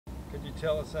Could you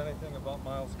tell us anything about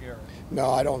Miles Garrett?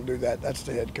 No, I don't do that. That's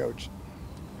the head coach.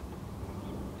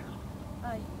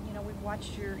 We've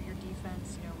watched your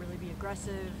defense, really be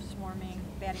aggressive, swarming,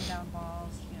 batting down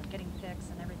balls, getting picks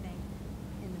and everything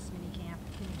in this mini camp.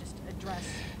 Can you just address?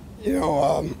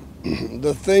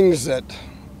 The things that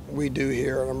we do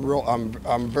here, and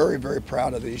I'm very, very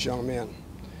proud of these young men.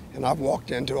 And I've walked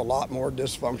into a lot more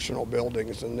dysfunctional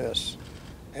buildings than this.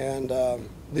 And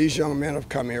these young men have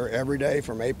come here every day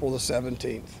from April the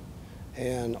 17th.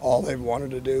 And all they've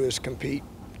wanted to do is compete,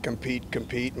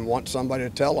 and want somebody to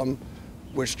tell them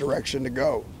which direction to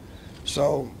go.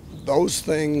 So those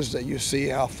things that you see,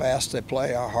 how fast they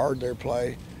play, how hard they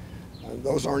play,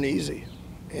 those aren't easy.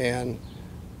 And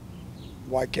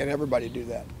why can't everybody do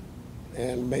that?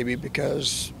 And maybe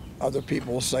because other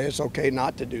people say it's okay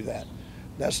not to do that.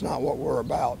 That's not what we're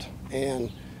about.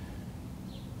 And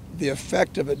the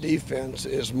effect of a defense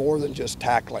is more than just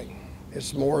tackling.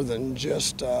 It's more than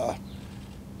just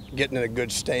getting in a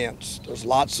good stance. There's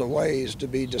lots of ways to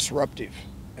be disruptive.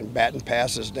 And batting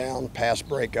passes down, pass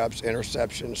breakups,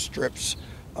 interceptions, strips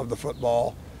of the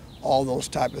football, all those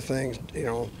type of things,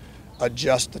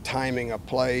 adjust the timing of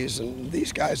plays. And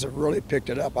these guys have really picked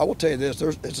it up. I will tell you this,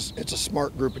 it's a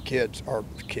smart group of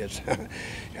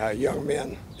young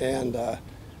men. And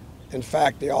in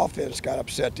fact, the offense got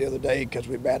upset the other day because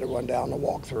we batted one down the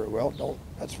walkthrough. Well,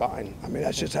 that's fine. I mean,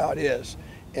 that's just how it is.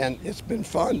 And it's been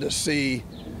fun to see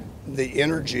the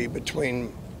energy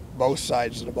between both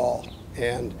sides of the ball.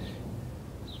 And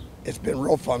it's been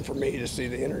real fun for me to see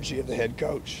the energy of the head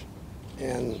coach.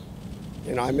 And,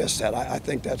 I miss that. I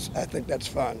think that's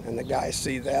fun. And the guys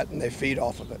see that and they feed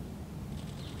off of it.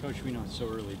 Coach, we know it's so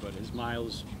early, but has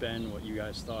Miles been what you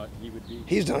guys thought he would be?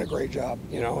 He's done a great job,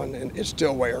 and it's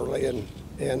still way early.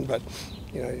 But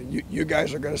you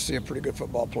guys are going to see a pretty good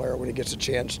football player when he gets a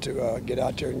chance to get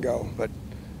out there and go. But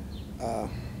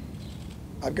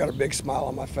I've got a big smile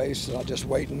on my face, and I'll just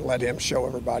wait and let him show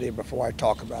everybody before I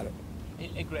talk about it.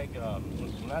 Hey Greg,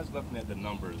 when I was looking at the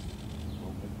numbers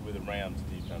with the Rams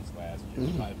defense last year,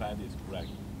 if I have these correct,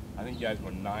 I think you guys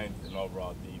were 9th in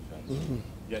overall defense,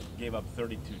 yet gave up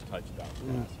 32 touchdowns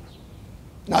passes.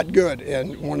 Not good,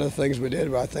 and one of the things we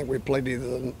did, I think we played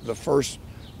either the first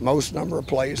most number of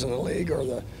plays in the league or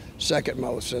the second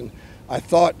most, and I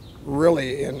thought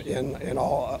really in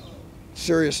all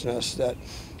seriousness that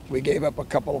we gave up a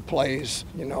couple of plays,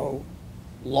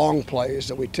 long plays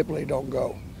that we typically don't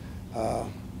go.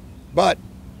 But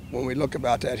when we look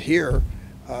about that here,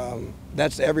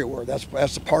 that's everywhere.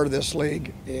 That's a part of this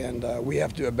league, and we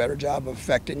have to do a better job of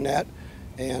affecting that.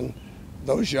 And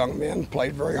those young men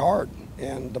played very hard,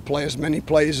 and to play as many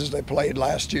plays as they played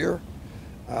last year,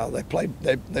 they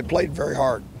played very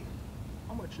hard.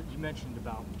 How much you mentioned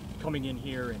about coming in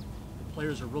here and the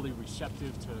players are really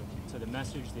receptive to the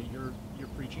message that you're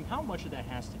preaching. How much of that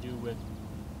has to do with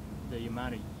the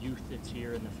amount of youth that's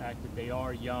here and the fact that they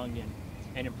are young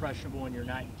and impressionable, and you're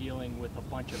not dealing with a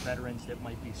bunch of veterans that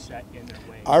might be set in their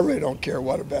ways? I really don't care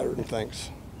what a veteran thinks.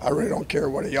 I really don't care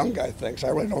what a young guy thinks. I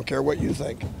really don't care what you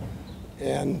think.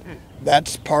 And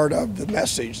that's part of the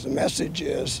message. The message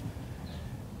is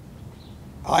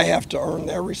I have to earn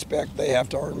their respect. They have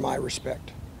to earn my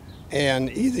respect. And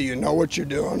either you know what you're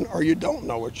doing or you don't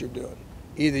know what you're doing.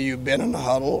 Either you've been in the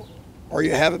huddle or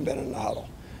you haven't been in the huddle.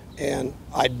 And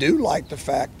I do like the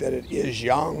fact that it is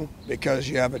young, because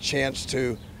you have a chance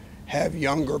to have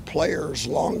younger players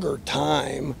longer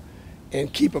time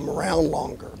and keep them around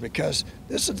longer, because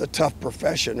this is a tough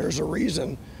profession. There's a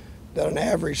reason that an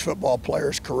average football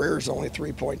player's career is only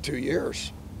 3.2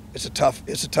 years. It's a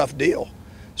tough deal.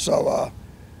 So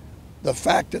the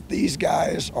fact that these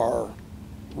guys are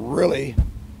really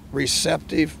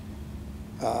receptive,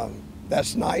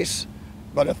 that's nice.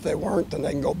 But if they weren't, then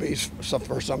they can go be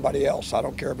for somebody else. I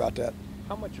don't care about that.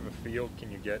 How much of a feel can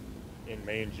you get in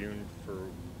May and June for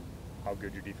how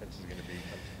good your defense is going to be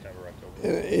come September,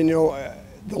 October?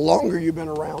 The longer you've been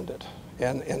around it,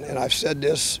 and I've said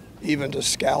this even to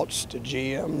scouts, to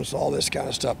GMs, all this kind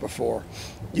of stuff before,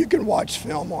 you can watch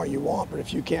film all you want, but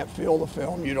if you can't feel the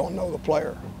film, you don't know the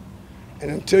player.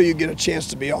 And until you get a chance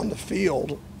to be on the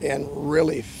field and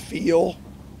really feel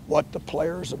what the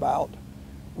player's about,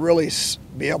 really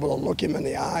be able to look him in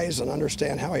the eyes and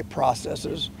understand how he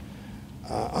processes,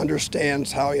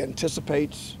 understands how he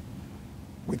anticipates.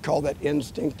 We call that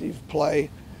instinctive play.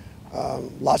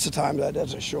 Lots of times that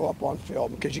doesn't show up on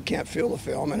film because you can't feel the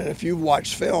film. And if you've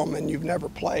watched film and you've never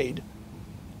played,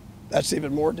 that's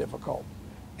even more difficult.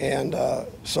 And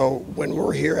so when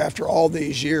we're here after all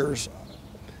these years,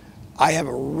 I have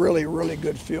a really, really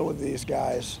good feel of these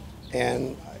guys.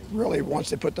 And really,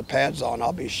 once they put the pads on,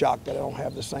 I'll be shocked that I don't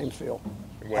have the same feel.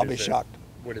 I'll be shocked.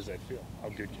 What does that feel? How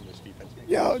good can this defense be?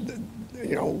 Yeah,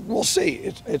 we'll see.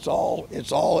 It's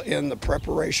all in the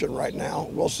preparation right now.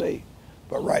 We'll see.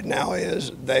 But right now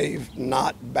they've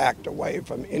not backed away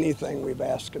from anything we've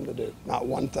asked them to do. Not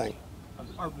one thing.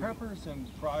 Are Peppers and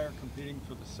Pryor competing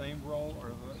for the same role, or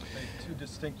are they two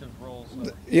distinctive roles?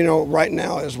 Right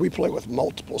now as we play with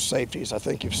multiple safeties, I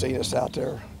think you've seen us out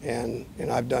there, and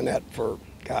I've done that for,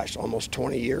 gosh, almost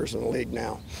 20 years in the league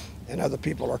now, and other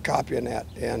people are copying that,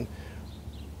 and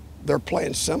they're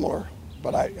playing similar,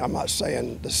 but I'm not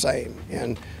saying the same.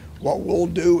 And what we'll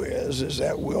do is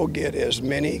that we'll get as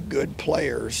many good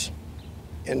players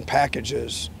in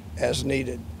packages as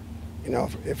needed.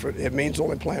 If it means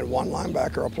only playing one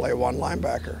linebacker, I'll play one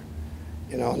linebacker.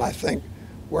 And I think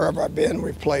wherever I've been,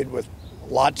 we've played with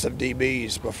lots of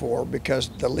DBs before because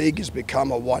the league has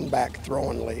become a one-back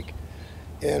throwing league.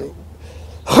 And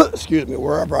excuse me,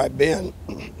 wherever I've been,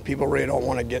 people really don't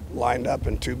want to get lined up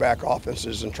in two-back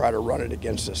offenses and try to run it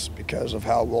against us because of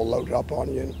how we'll load up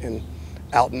on you and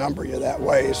outnumber you that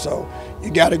way. So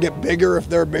you got to get bigger if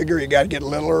they're bigger. You got to get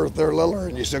littler if they're littler,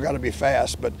 and you still got to be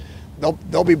fast. But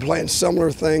they'll be playing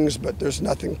similar things, but there's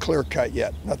nothing clear-cut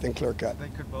yet. Nothing clear-cut. They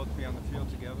could both be on the field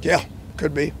together? Yeah,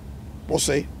 could be. We'll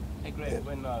see. Hey, Greg,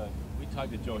 when we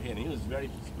talked to Joe Hill, he was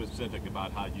very specific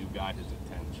about how you got his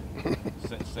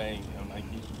attention, saying,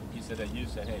 he said that you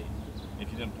said, hey,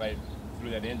 if you didn't play through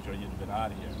that injury, you'd have been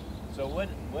out of here. So what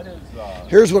is...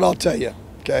 Here's what I'll tell you,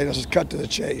 okay? Let's just cut to the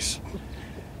chase.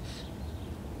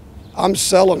 I'm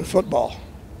selling football.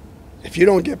 If you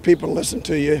don't get people to listen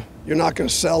to you, you're not going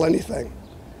to sell anything,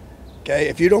 okay?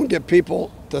 If you don't get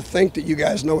people to think that you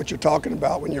guys know what you're talking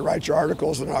about when you write your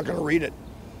articles, they're not going to read it.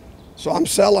 So I'm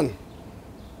selling.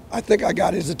 I think I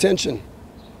got his attention,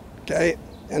 okay?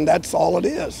 And that's all it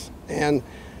is. And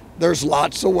there's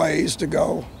lots of ways to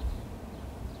go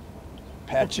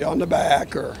pat you on the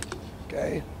back or,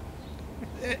 okay?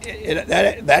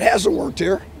 That hasn't worked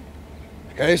here,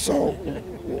 okay? So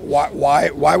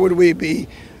why would we be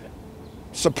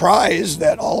surprised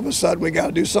that all of a sudden we got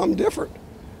to do something different?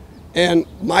 And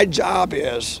my job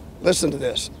is, listen to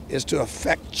this, is to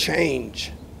affect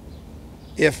change.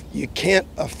 If you can't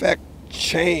affect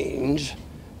change,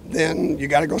 then you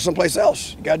got to go someplace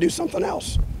else. You got to do something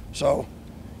else. So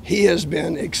he has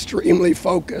been extremely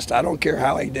focused. I don't care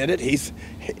how he did it.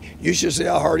 You should see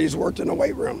how hard he's worked in the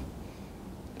weight room.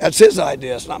 That's his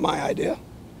idea. It's not my idea.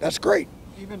 That's great.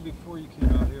 Even before you came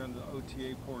out here in the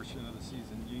OTA portion of the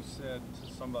season, you said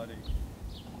to somebody,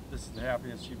 this is the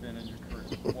happiest you've been in your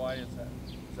career. Why is that?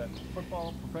 Is that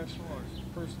football, professional, or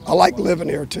personal? I like living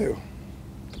here too.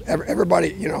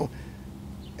 Everybody,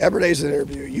 every day's an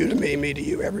interview. You to me to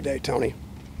you, every day, Tony.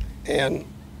 And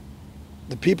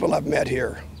the people I've met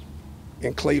here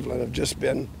in Cleveland have just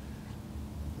been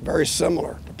very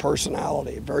similar to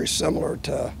personality, very similar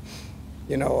to,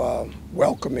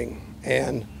 welcoming,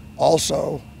 and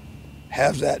also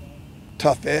have that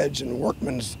tough edge and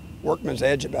workman's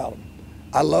edge about them.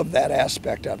 I love that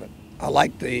aspect of it. I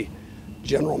like the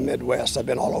general Midwest. I've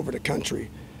been all over the country.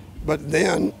 But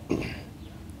then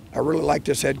I really like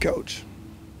this head coach.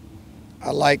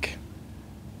 I like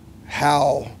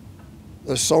how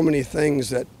there's so many things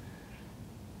that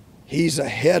he's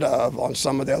ahead of on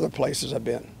some of the other places I've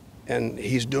been, and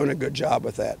he's doing a good job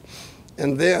with that.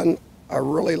 And then I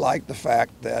really like the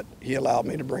fact that he allowed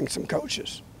me to bring some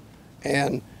coaches.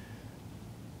 And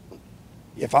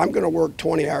if I'm going to work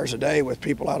 20 hours a day with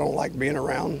people I don't like being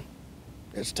around,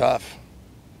 it's tough.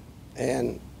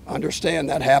 And understand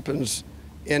that happens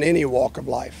in any walk of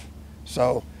life.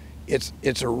 So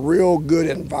it's a real good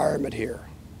environment here.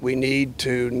 We need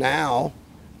to now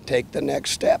take the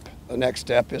next step. The next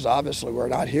step is obviously we're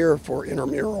not here for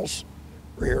intramurals.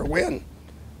 We're here to win.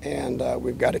 And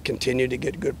we've got to continue to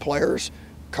get good players,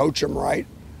 coach them right,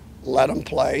 let them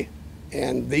play.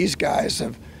 And these guys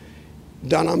have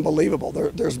done unbelievable.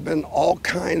 There's been all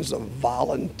kinds of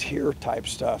volunteer type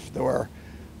stuff where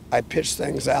I pitch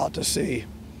things out to see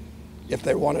if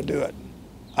they want to do it.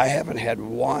 I haven't had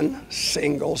one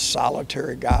single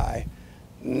solitary guy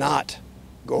not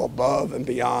go above and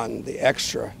beyond the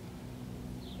extra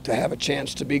to have a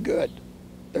chance to be good.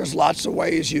 There's lots of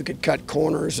ways you could cut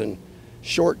corners and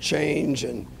shortchange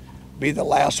and be the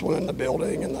last one in the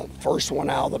building and the first one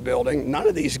out of the building. None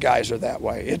of these guys are that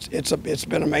way. It's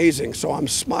been amazing. So I'm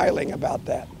smiling about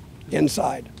that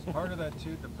inside. Part of that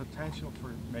too, the potential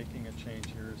for making a change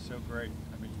here is so great.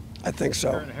 I mean, I think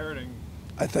so. You're inheriting.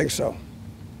 I think so.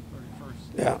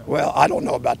 31st. Yeah. Well, I don't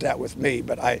know about that with me,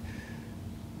 but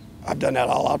I've done that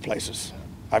a lot of places.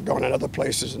 I've gone in other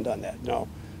places and done that. No,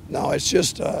 it's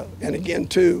just, and again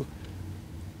too,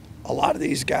 a lot of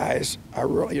these guys, I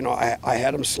really, I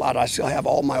had them slot. I still have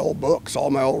all my old books, all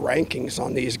my old rankings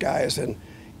on these guys. And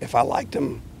if I liked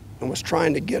them and was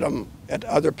trying to get them at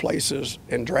other places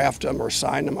and draft them or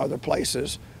sign them other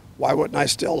places, why wouldn't I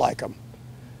still like them?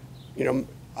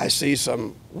 I see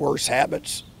some worse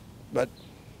habits, but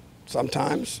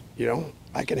sometimes,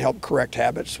 I can help correct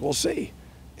habits. We'll see.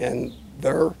 And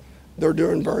they're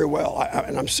doing very well.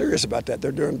 And I'm serious about that.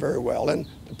 They're doing very well. And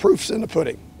the proof's in the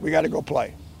pudding. We got to go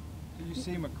play. Do you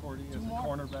see McCourty as a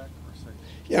cornerback or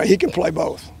safety? He can play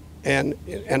both. And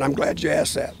I'm glad you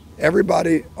asked that.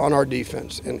 Everybody on our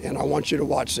defense, and I want you to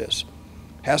watch this,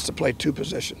 has to play two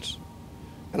positions.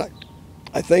 And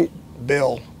I think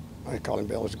Bill, I call him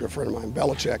Bill, he's a good friend of mine,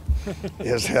 Belichick,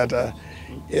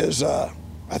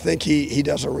 I think he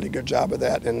does a really good job of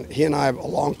that. And he and I, a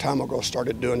long time ago,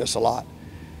 started doing this a lot.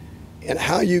 And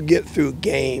how you get through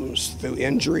games, through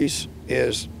injuries,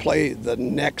 is play the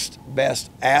next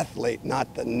best athlete,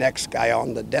 not the next guy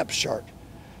on the depth chart.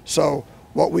 So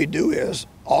what we do is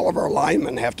all of our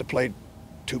linemen have to play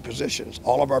two positions.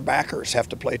 All of our backers have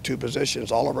to play two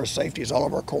positions. All of our safeties, all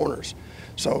of our corners.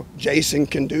 So Jason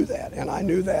can do that, and I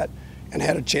knew that and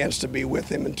had a chance to be with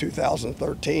him in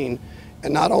 2013.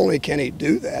 And not only can he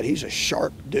do that, he's a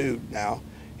sharp dude now,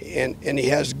 and he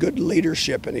has good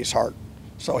leadership in his heart.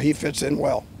 So he fits in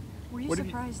well. Were you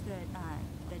surprised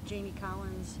that Jamie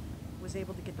Collins was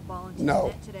able to get the ball into the No.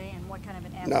 net today, and what kind of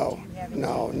an athlete No, do you have in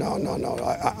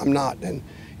no. I'm not. And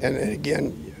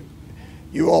again,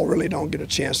 you all really don't get a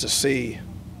chance to see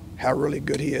how really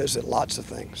good he is at lots of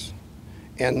things.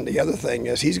 And the other thing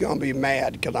is he's going to be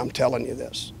mad because I'm telling you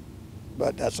this,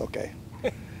 but that's okay.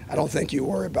 I don't think you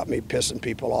worry about me pissing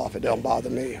people off. It don't bother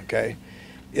me, okay?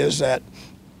 Is that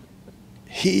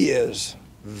he is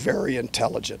very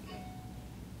intelligent.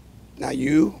 Now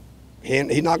he's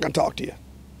not going to talk to you,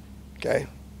 okay?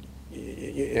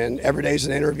 And every day's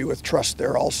an interview with trust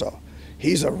there also.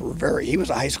 He was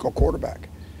a high school quarterback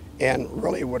and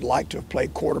really would like to have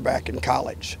played quarterback in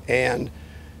college and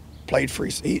played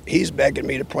free. He's begging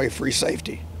me to play free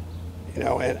safety,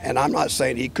 and I'm not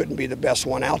saying he couldn't be the best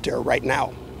one out there right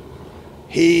now.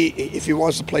 If he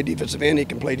wants to play defensive end, he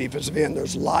can play defensive end.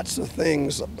 There's lots of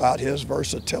things about his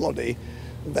versatility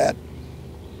that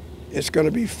it's going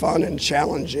to be fun and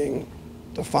challenging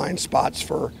to find spots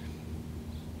to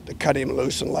cut him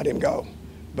loose and let him go.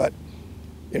 But,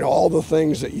 all the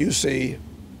things that you see,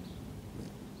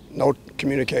 no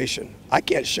communication. I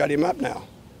can't shut him up now.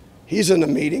 He's in the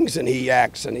meetings and he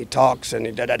acts and he talks and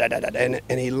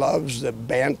and he loves the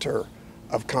banter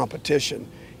of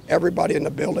competition. Everybody in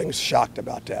the building's shocked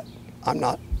about that. I'm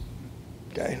not.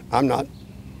 Okay, I'm not.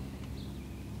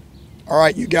 All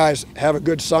right, you guys have a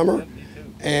good summer,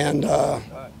 and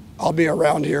I'll be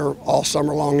around here all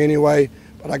summer long anyway,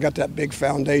 but I got that big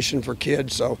foundation for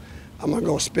kids, so I'm gonna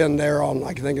go spend there on,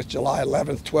 I think it's July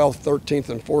 11th, 12th, 13th,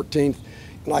 and 14th,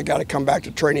 and I gotta come back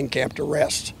to training camp to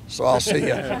rest, so I'll see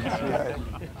you.